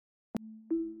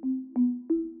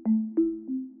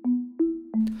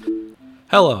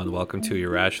Hello and welcome to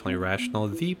Irrationally Rational,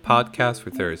 the podcast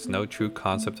where there is no true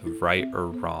concept of right or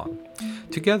wrong.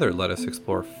 Together, let us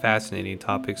explore fascinating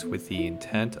topics with the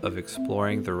intent of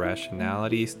exploring the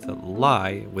rationalities that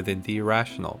lie within the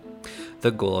irrational.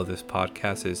 The goal of this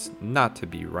podcast is not to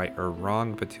be right or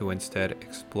wrong, but to instead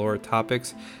explore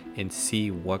topics and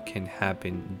see what can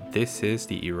happen. This is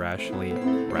the Irrationally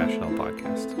Rational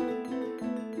podcast.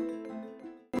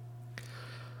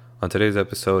 On today's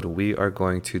episode, we are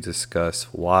going to discuss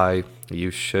why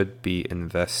you should be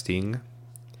investing,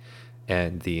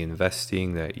 and the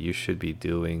investing that you should be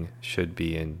doing should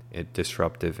be in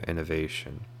disruptive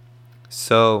innovation.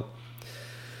 So,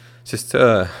 just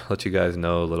to let you guys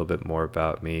know a little bit more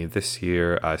about me, this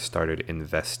year I started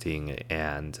investing,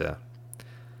 and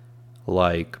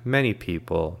like many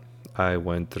people, I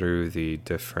went through the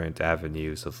different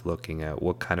avenues of looking at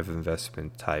what kind of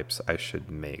investment types I should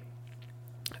make.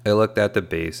 I looked at the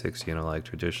basics, like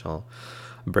traditional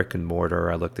brick and mortar.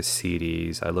 I looked at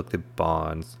CDs. I looked at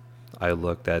bonds. I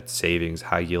looked at savings,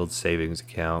 high yield savings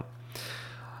account.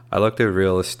 I looked at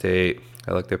real estate.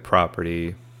 I looked at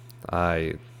property.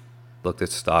 I looked at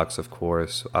stocks, of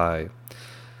course. I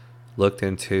looked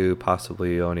into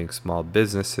possibly owning small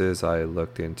businesses. I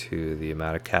looked into the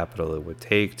amount of capital it would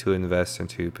take to invest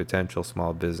into potential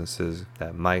small businesses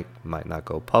that might not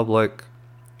go public.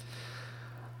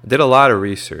 Did a lot of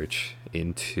research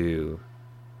into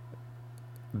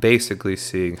basically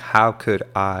seeing how could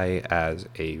I, as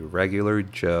a regular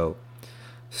Joe,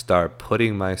 start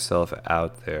putting myself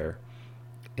out there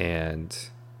and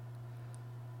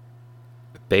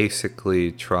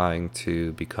basically trying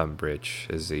to become rich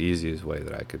is the easiest way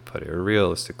that I could put it, or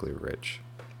realistically rich.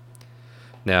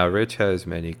 Now, rich has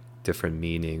many different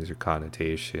meanings or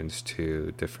connotations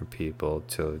to different people.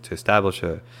 To establish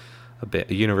a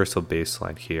universal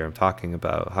baseline here, I'm talking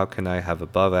about how can I have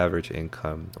above average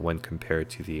income when compared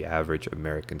to the average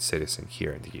American citizen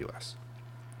here in the US.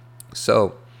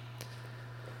 So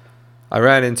I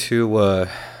ran into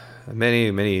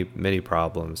many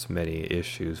problems, many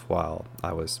issues while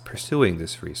I was pursuing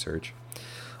this research.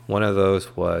 One of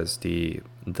those was the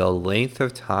length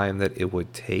of time that it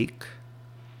would take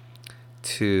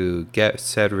to get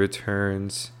said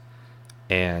returns,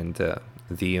 and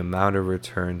the amount of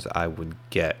returns I would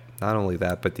get. Not only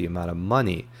that, but the amount of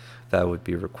money that would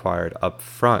be required up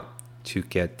front to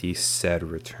get these said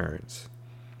returns.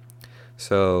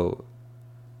 So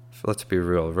let's be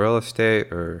real estate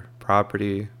or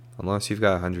property, unless you've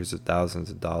got hundreds of thousands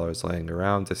of dollars laying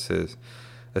around, this is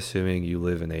assuming you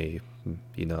live in a,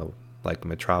 like a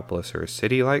metropolis or a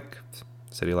city-like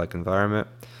environment,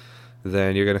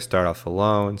 then you're going to start off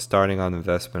alone. Starting on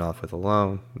investment off with a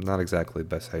loan, not exactly the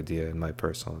best idea in my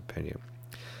personal opinion.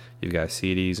 You've got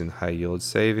CDs and high yield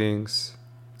savings.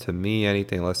 To me,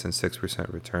 anything less than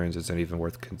 6% returns isn't even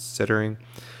worth considering,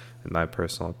 in my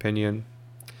personal opinion.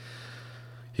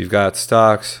 You've got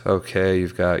stocks. Okay,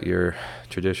 you've got your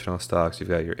traditional stocks, you've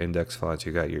got your index funds,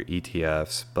 you've got your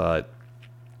ETFs. But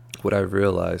what I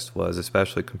realized was,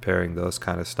 especially comparing those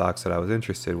kind of stocks that I was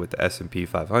interested with the S&P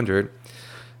 500,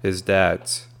 is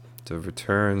that the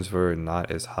returns were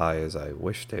not as high as I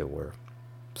wish they were.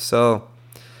 So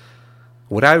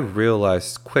what I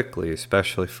realized quickly,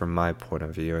 especially from my point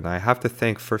of view, and I have to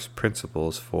thank First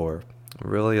Principles for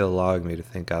really allowing me to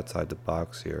think outside the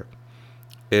box here,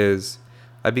 is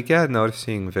I began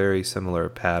noticing very similar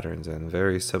patterns and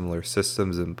very similar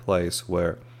systems in place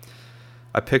where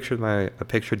I pictured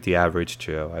the average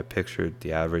Joe. I pictured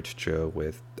the average Joe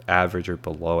with average or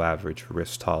below average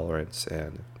risk tolerance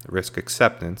and risk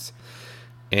acceptance.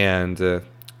 And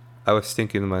I was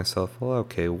thinking to myself, well,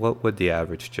 okay, what would the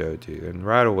average Joe do? And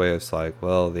right away it's like,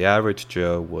 well, the average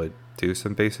Joe would do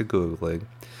some basic Googling,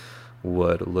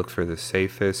 would look for the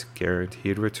safest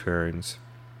guaranteed returns,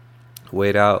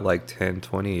 wait out like 10,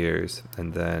 20 years,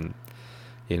 and then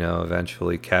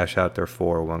eventually cash out their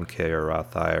 401k or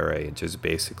Roth IRA and just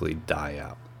basically die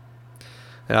out.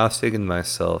 And I was thinking to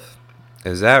myself,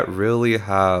 is that really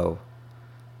how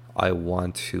I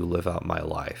want to live out my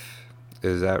life?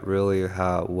 Is that really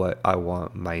what I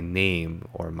want my name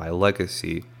or my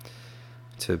legacy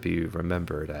to be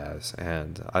remembered as?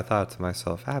 And I thought to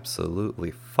myself,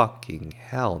 absolutely fucking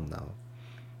hell no.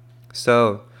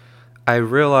 So I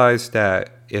realized that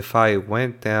if I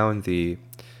went down the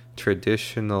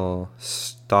traditional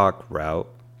stock route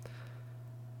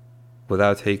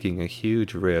without taking a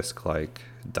huge risk, like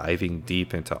diving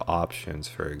deep into options,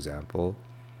 for example,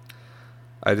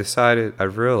 I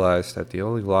realized that the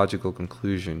only logical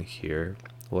conclusion here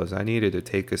was I needed to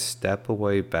take a step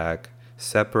away back,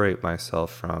 separate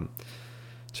myself from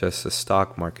just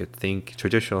the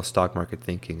traditional stock market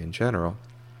thinking in general,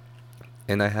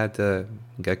 And I had to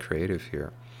get creative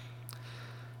here.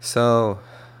 So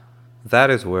that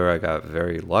is where I got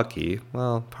very lucky.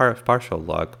 Well, partial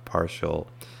luck, partial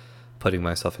putting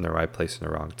myself in the right place in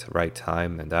the right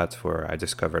time. And that's where I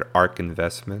discovered ARK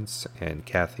Investments and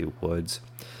Kathy Wood's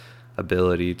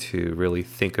ability to really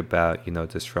think about,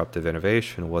 disruptive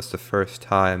innovation was the first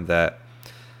time that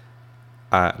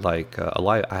I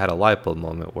had a light bulb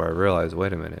moment where I realized,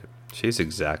 wait a minute, she's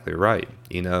exactly right.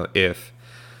 If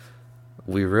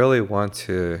we really want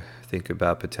to think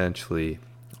about potentially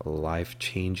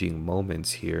life-changing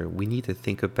moments here, we need to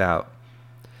think about,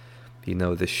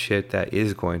 the shit that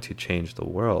is going to change the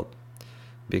world.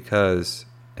 Because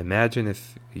imagine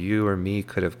if you or me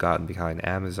could have gotten behind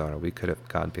Amazon, or we could have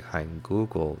gotten behind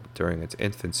Google during its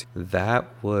infancy. That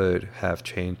would have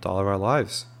changed all of our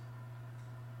lives.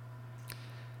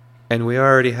 And we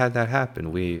already had that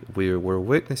happen. We were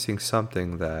witnessing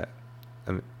something that,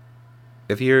 I mean,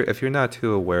 if you're not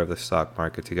too aware of the stock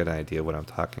market to get an idea of what I'm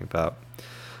talking about,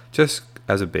 just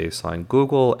as a baseline,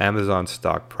 Google, Amazon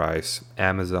stock price,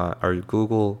 Amazon or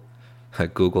Google,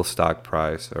 Google stock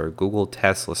price, or Google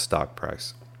Tesla stock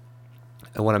price.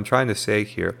 And what I'm trying to say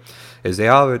here is they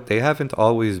haven't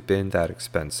always been that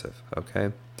expensive.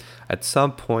 Okay, at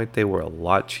some point they were a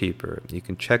lot cheaper. You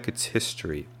can check its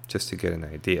history just to get an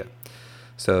idea.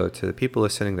 So to the people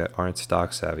listening that aren't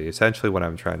stock savvy, essentially what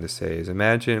I'm trying to say is,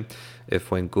 imagine if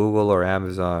when Google or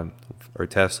Amazon or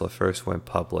Tesla first went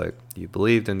public, you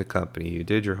believed in the company, you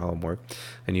did your homework,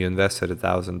 and you invested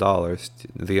 $1,000.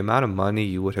 The amount of money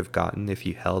you would have gotten if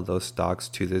you held those stocks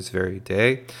to this very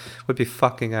day would be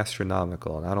fucking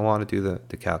astronomical. And I don't want to do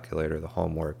the calculator, the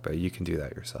homework, but you can do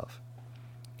that yourself.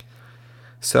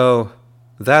 So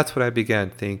that's what I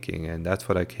began thinking, and that's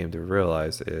what I came to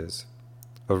realize is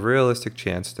a realistic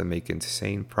chance to make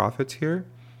insane profits here.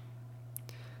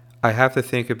 I have to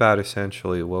think about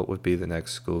essentially what would be the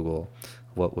next Google,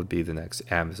 what would be the next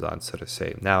Amazon, so to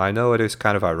say. Now, I know it is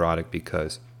kind of ironic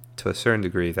because to a certain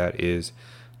degree that is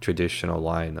traditional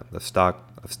line of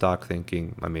stock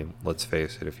thinking. I mean, let's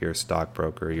face it, if you're a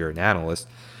stockbroker, you're an analyst,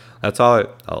 that's all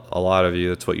a lot of you,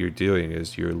 that's what you're doing,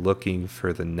 is you're looking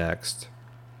for the next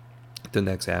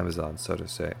Amazon, so to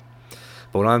say.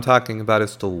 But what I'm talking about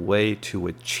is the way to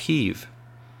achieve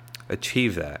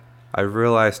that. I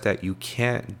realized that you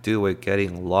can't do it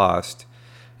getting lost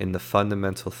in the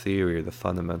fundamental theory or the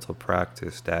fundamental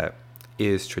practice that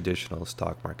is traditional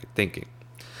stock market thinking.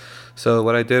 So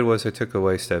what I did was I took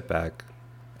a step back,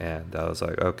 and I was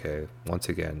like, okay, once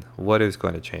again, what is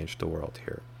going to change the world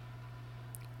here?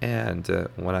 And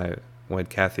when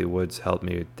Kathy Woods helped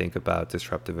me think about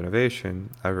disruptive innovation,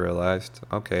 I realized,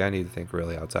 okay, I need to think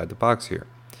really outside the box here.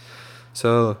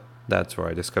 So that's where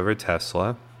I discovered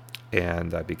Tesla,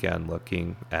 and I began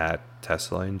looking at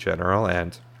Tesla in general.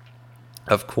 And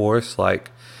of course,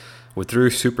 through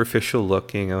superficial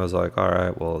looking, I was like, all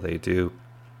right, well, they do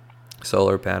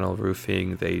solar panel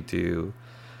roofing, they do,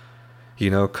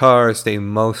 cars, they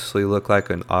mostly look like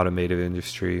an automotive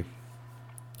industry.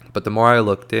 But the more I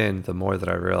looked in, the more that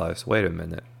I realized, wait a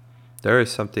minute, there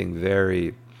is something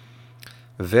very,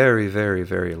 very, very,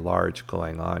 very large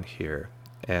going on here.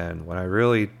 And when I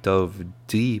really dove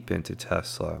deep into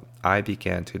Tesla, I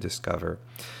began to discover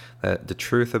that the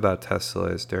truth about Tesla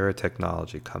is they're a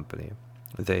technology company.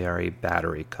 They are a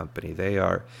battery company. They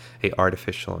are an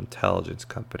artificial intelligence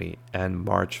company, and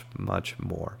much, much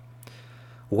more.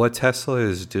 What Tesla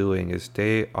is doing is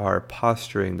they are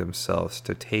posturing themselves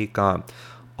to take on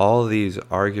all these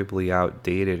arguably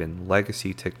outdated and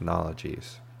legacy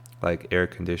technologies like air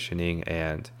conditioning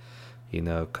and,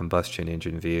 combustion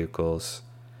engine vehicles.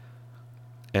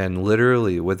 And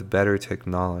literally with better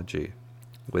technology,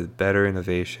 with better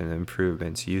innovation and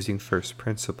improvements, using first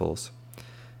principles,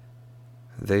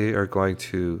 they are going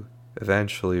to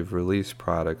eventually release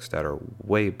products that are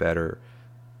way better,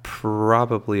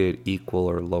 probably at equal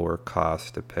or lower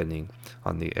cost, depending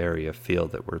on the area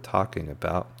field that we're talking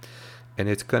about. And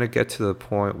it's going to get to the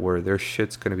point where their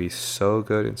shit's going to be so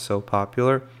good and so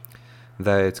popular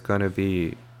that it's going to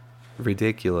be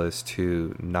ridiculous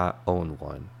to not own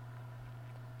one.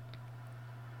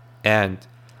 And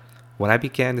when I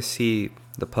began to see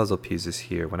the puzzle pieces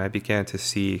here, when I began to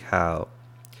see how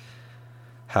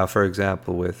for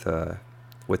example, with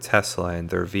Tesla and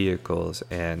their vehicles,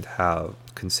 and how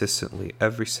consistently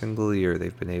every single year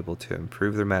they've been able to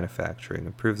improve their manufacturing,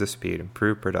 improve the speed,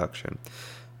 improve production,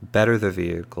 better the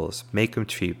vehicles, make them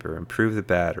cheaper, improve the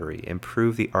battery,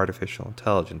 improve the artificial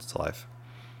intelligence life,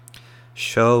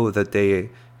 show that they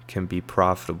can be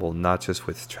profitable not just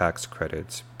with tax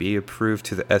credits, be approved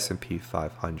to the S&P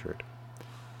 500.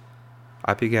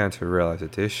 I began to realize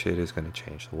that this shit is going to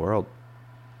change the world.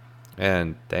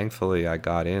 And thankfully, I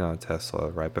got in on Tesla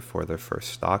right before their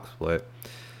first stock split.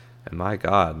 And my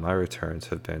God, my returns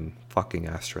have been fucking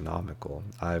astronomical.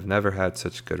 I've never had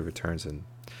such good returns in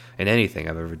anything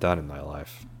I've ever done in my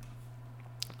life.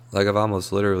 Like, I've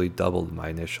almost literally doubled my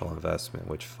initial investment,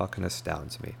 which fucking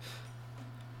astounds me.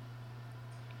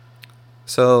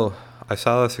 So, I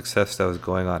saw the success that was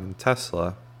going on in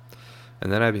Tesla,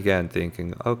 and then I began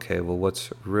thinking, okay, well,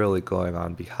 what's really going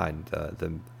on behind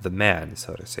the man,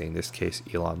 so to say, in this case,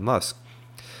 Elon Musk?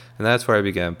 And that's where I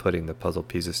began putting the puzzle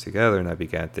pieces together, and I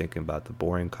began thinking about the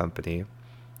Boring Company,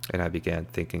 and I began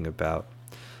thinking about,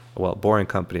 well, Boring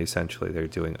Company, essentially, they're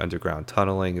doing underground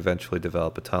tunneling, eventually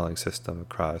develop a tunneling system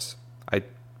across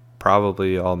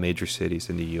probably all major cities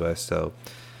in the U.S., so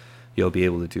you'll be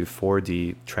able to do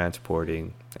 4D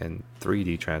transporting and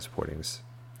 3D transportings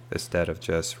instead of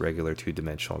just regular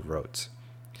two-dimensional roads.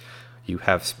 You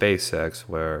have SpaceX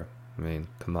where, I mean,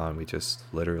 come on, we just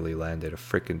literally landed a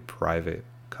freaking private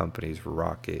company's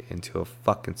rocket into a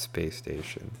fucking space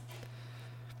station.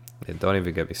 And don't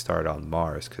even get me started on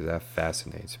Mars, because that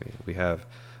fascinates me. We have,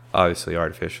 obviously,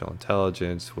 artificial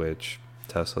intelligence, which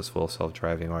Tesla's full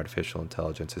self-driving artificial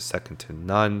intelligence is second to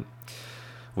none.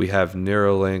 We have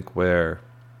Neuralink, where,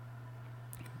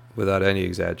 without any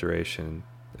exaggeration,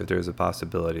 if there's a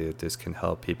possibility that this can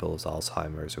help people's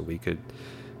Alzheimer's, or we could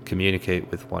communicate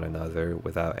with one another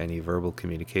without any verbal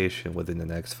communication within the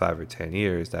next 5 or 10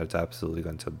 years, that's absolutely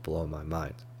going to blow my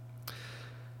mind.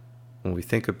 When we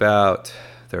think about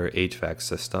their HVAC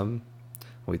system,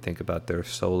 when we think about their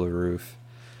solar roof,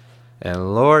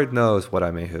 and Lord knows what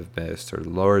I may have missed, or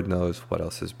Lord knows what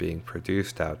else is being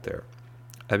produced out there,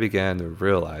 I began to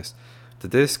realize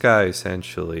that this guy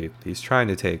essentially, he's trying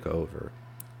to take over.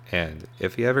 And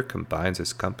if he ever combines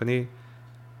his company,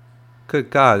 good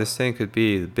God, this thing could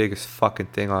be the biggest fucking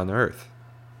thing on earth.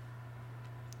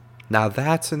 Now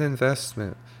that's an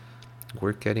investment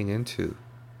worth getting into.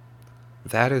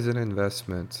 That is an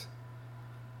investment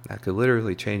that could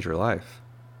literally change your life.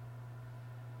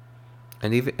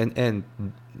 And even and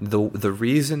the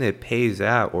reason it pays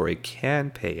out, or it can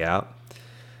pay out,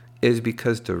 is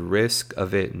because the risk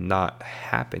of it not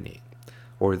happening,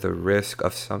 or the risk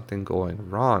of something going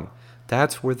wrong,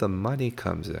 that's where the money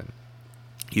comes in.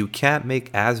 You can't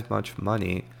make as much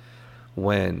money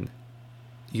when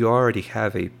you already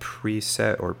have a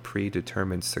preset or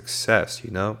predetermined success, you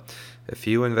know? If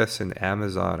you invest in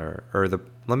Amazon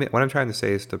what I'm trying to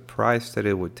say is the price that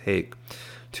it would take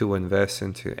to invest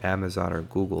into Amazon or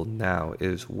Google now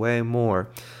is way more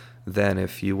than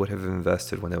if you would have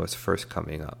invested when it was first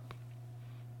coming up.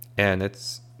 And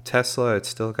it's Tesla, it's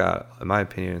still got, in my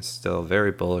opinion, it's still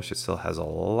very bullish. It still has a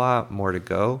lot more to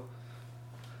go.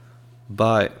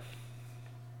 But,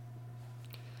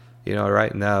 you know,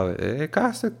 right now, it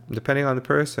costs, depending on the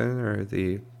person or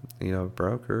the,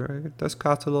 broker, it does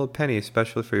cost a little penny,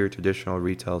 especially for your traditional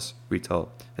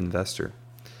retail investor.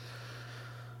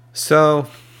 So,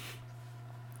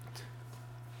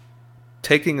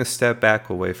 taking a step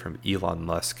back away from Elon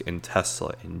Musk and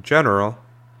Tesla in general,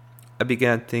 I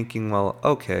began thinking, well,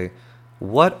 okay,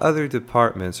 what other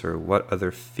departments or what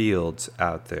other fields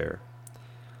out there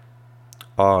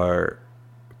are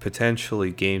potentially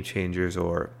game changers,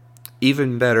 or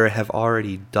even better, have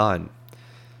already done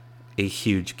a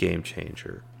huge game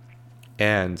changer?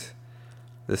 And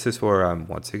this is where I'm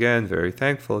once again very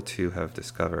thankful to have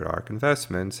discovered ARK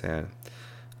Investments. And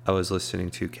I was listening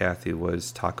to Kathy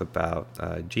Woods talk about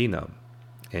genome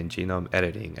and genome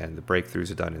editing and the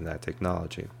breakthroughs done in that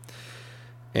technology.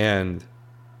 And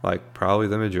like probably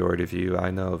the majority of you,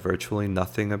 I know virtually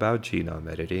nothing about genome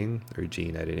editing or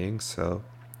gene editing. So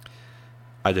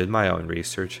I did my own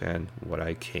research, and what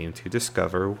I came to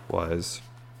discover was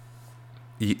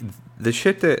the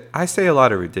shit that I say, a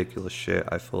lot of ridiculous shit.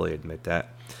 I fully admit that.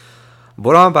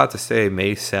 What I'm about to say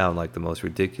may sound like the most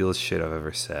ridiculous shit I've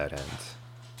ever said, and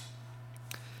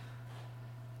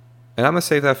I'm going to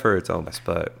save that for its own best.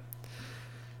 But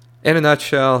in a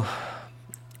nutshell,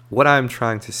 what I'm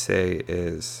trying to say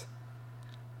is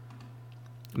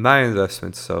my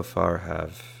investments so far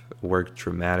have worked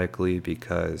dramatically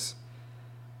because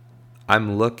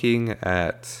I'm looking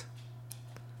at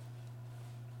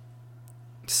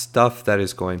stuff that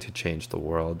is going to change the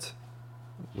world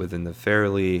within the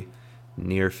fairly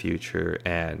near future,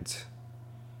 and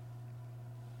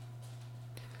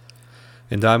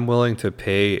I'm willing to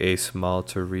pay a small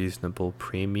to reasonable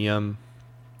premium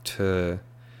to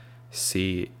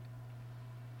see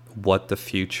what the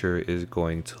future is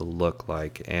going to look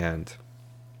like. And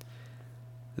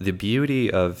the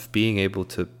beauty of being able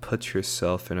to put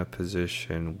yourself in a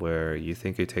position where you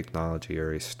think a technology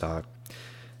or a stock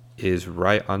is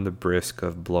right on the brisk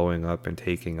of blowing up and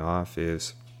taking off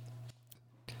is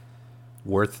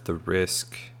worth the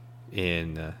risk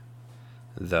in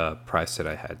the price that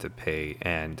I had to pay.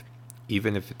 And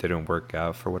even if it didn't work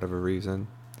out for whatever reason,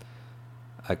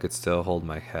 I could still hold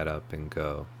my head up and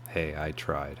go, hey, I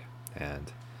tried.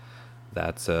 And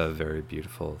that's a very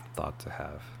beautiful thought to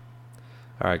have.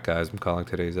 All right, guys, I'm calling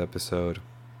today's episode.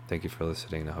 Thank you for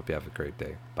listening. I hope you have a great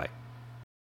day. Bye.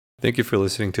 Thank you for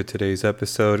listening to today's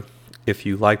episode. If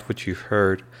you liked what you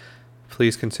heard,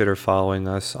 please consider following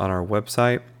us on our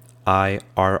website,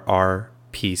 irrpc.com.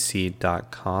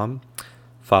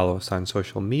 Follow us on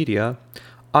social media.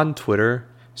 On Twitter,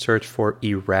 search for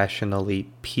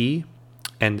IrrationallyP.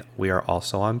 And we are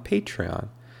also on Patreon.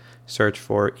 Search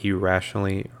for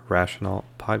Irrationally Rational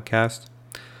Podcast.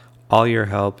 All your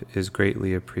help is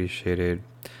greatly appreciated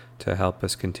to help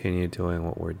us continue doing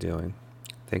what we're doing.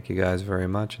 Thank you guys very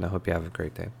much, and I hope you have a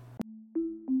great day.